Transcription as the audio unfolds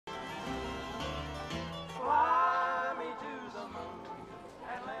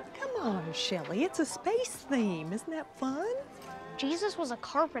Shelley, it's a space theme. Isn't that fun? Jesus was a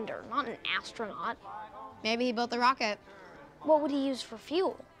carpenter, not an astronaut. Maybe he built the rocket. What would he use for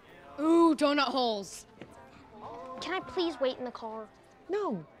fuel? Ooh, donut holes. Can I please wait in the car?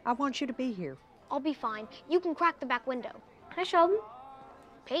 No, I want you to be here. I'll be fine. You can crack the back window. Hi, Sheldon.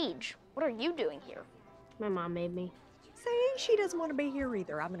 Paige, what are you doing here? My mom made me. See, she doesn't want to be here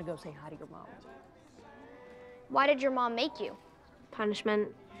either. I'm gonna go say hi to your mom. Why did your mom make you? Punishment,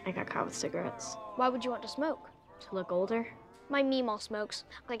 I got caught with cigarettes. Why would you want to smoke? To look older. My meemaw smokes.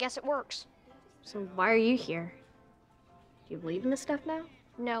 I guess it works. So why are you here? Do you believe in this stuff now?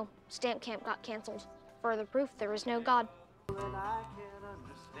 No, stamp camp got canceled. Further proof there is no God.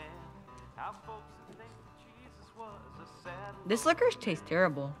 This licorice tastes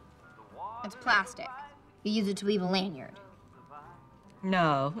terrible. It's plastic. You use it to weave a lanyard.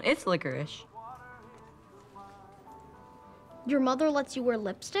 No, it's licorice. Your mother lets you wear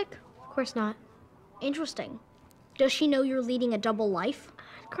lipstick? Of course not. Interesting. Does she know you're leading a double life?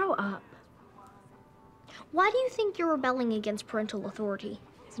 Grow up. Why do you think you're rebelling against parental authority?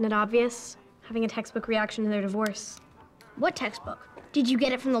 Isn't it obvious? Having a textbook reaction to their divorce. What textbook? Did you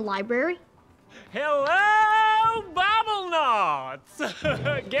get it from the library? Hello, Bible Knots!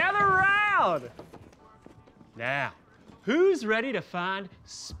 Gather round! Now, who's ready to find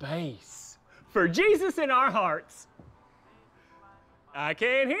space for Jesus in our hearts? I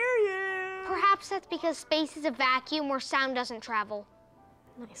can't hear you. Perhaps that's because space is a vacuum where sound doesn't travel.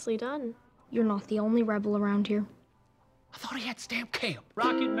 Nicely done. You're not the only rebel around here. I thought he had stamp camp.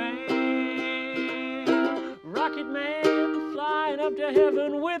 Rocket Man, flying up to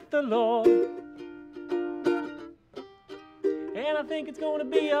heaven with the Lord. And I think it's gonna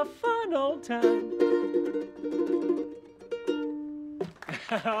be a fun old time.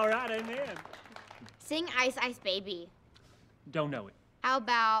 All right, amen. Sing Ice Ice Baby. Don't know it. How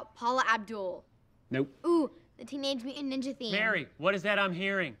about Paula Abdul? Nope. Ooh, the Teenage Mutant Ninja theme. Mary, what is that I'm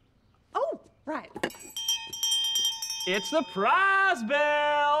hearing? Oh, right. It's the prize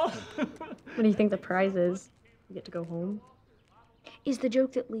bell! What do you think the prize is? You get to go home? Is the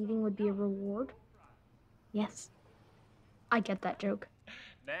joke that leaving would be a reward? Yes. I get that joke.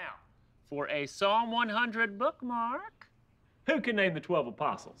 Now, for a Psalm 100 bookmark, who can name the 12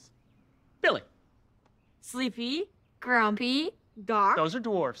 apostles? Billy. Sleepy, grumpy, dark. Those are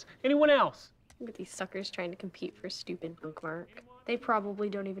dwarfs. Anyone else? Look at these suckers trying to compete for a stupid bookmark. They probably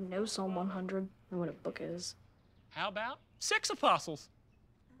don't even know Psalm 100. Or what a book is. How about 6 apostles?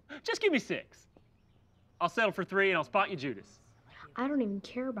 Just give me 6. I'll settle for 3 and I'll spot you Judas. I don't even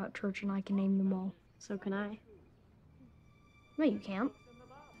care about church and I can name them all. So can I. No, you can't.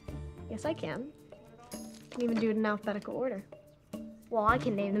 Yes, I can. Can even do it in alphabetical order. Well, I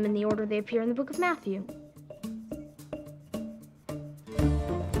can name them in the order they appear in the book of Matthew.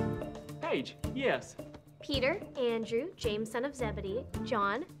 Paige, yes. Peter, Andrew, James son of Zebedee,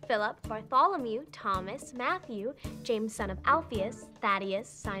 John, Philip, Bartholomew, Thomas, Matthew, James son of Alphaeus, Thaddeus,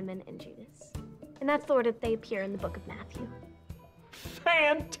 Simon, and Judas. And that's the order that they appear in the book of Matthew.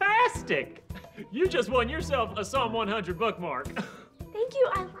 Fantastic! You just won yourself a Psalm 100 bookmark. Thank you,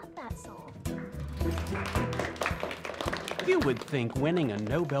 I love that song. You would think winning a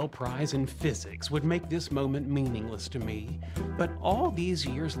Nobel Prize in physics would make this moment meaningless to me, but all these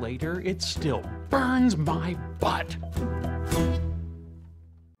years later, it still burns my butt.